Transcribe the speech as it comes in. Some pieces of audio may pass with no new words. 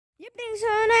Yep, so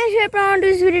nice to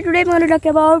this video. Today I'm going to talk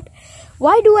about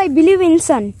why do I believe in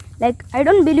sun. Like, I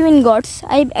don't believe in gods.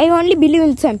 I only believe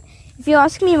in sun. If you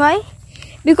ask me why,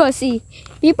 because see,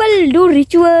 people do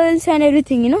rituals and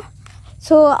everything, you know.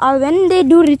 So when they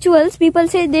do rituals, people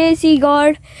say they see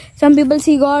God. Some people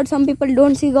see God, some people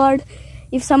don't see God.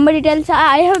 If somebody tells,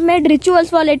 I have made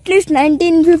rituals for at least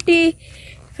 1950,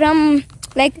 from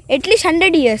like at least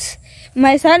 100 years.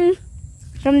 My son,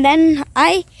 from then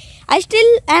I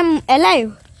still am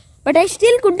alive, but I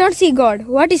still could not see God.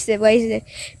 What is that? Why is that?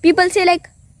 People say like,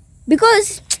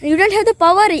 because you don't have the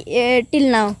power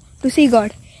till now to see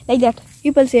God. Like that,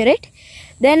 people say, right?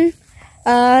 Then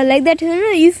like that, you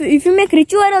know, if you make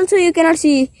ritual also, you cannot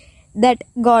see that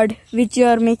God which you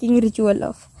are making ritual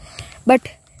of. But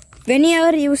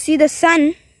whenever you see the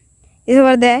sun is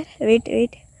over there,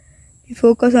 wait, you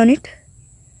focus on it.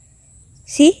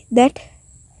 See that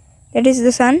is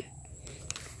the sun.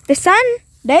 The sun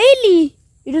daily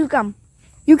it will come.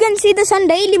 You can see the sun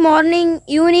daily, morning,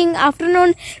 evening,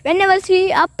 afternoon. Whenever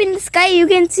see up in the sky, you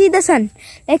can see the sun.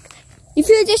 Like, if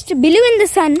you just believe in the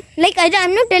sun, like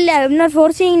I'm not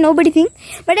forcing nobody thing,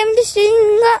 but I'm just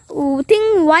saying a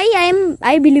thing why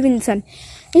I believe in the sun.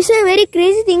 It's a very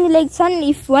crazy thing. Like sun,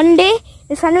 if one day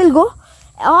the sun will go,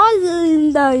 all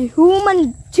the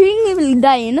human thing will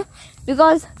die, you know,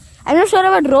 because I'm not sure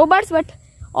about robots, but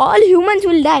all humans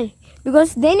will die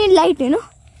because they need light, you know.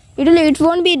 It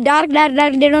won't be dark. They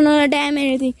don't know the time,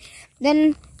 anything.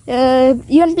 Then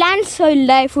even plants will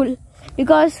die full,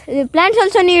 because plants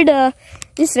also need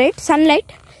this, right,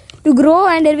 sunlight to grow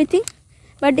and everything.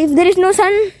 But if there is no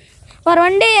sun, for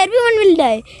one day everyone will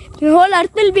die. The whole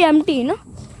earth will be empty, you know.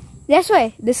 That's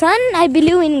why the sun, I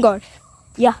believe in God.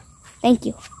 Yeah, thank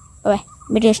you. Bye bye.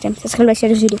 Meet you next time. Subscribe, like, share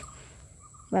this video.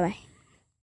 Bye bye.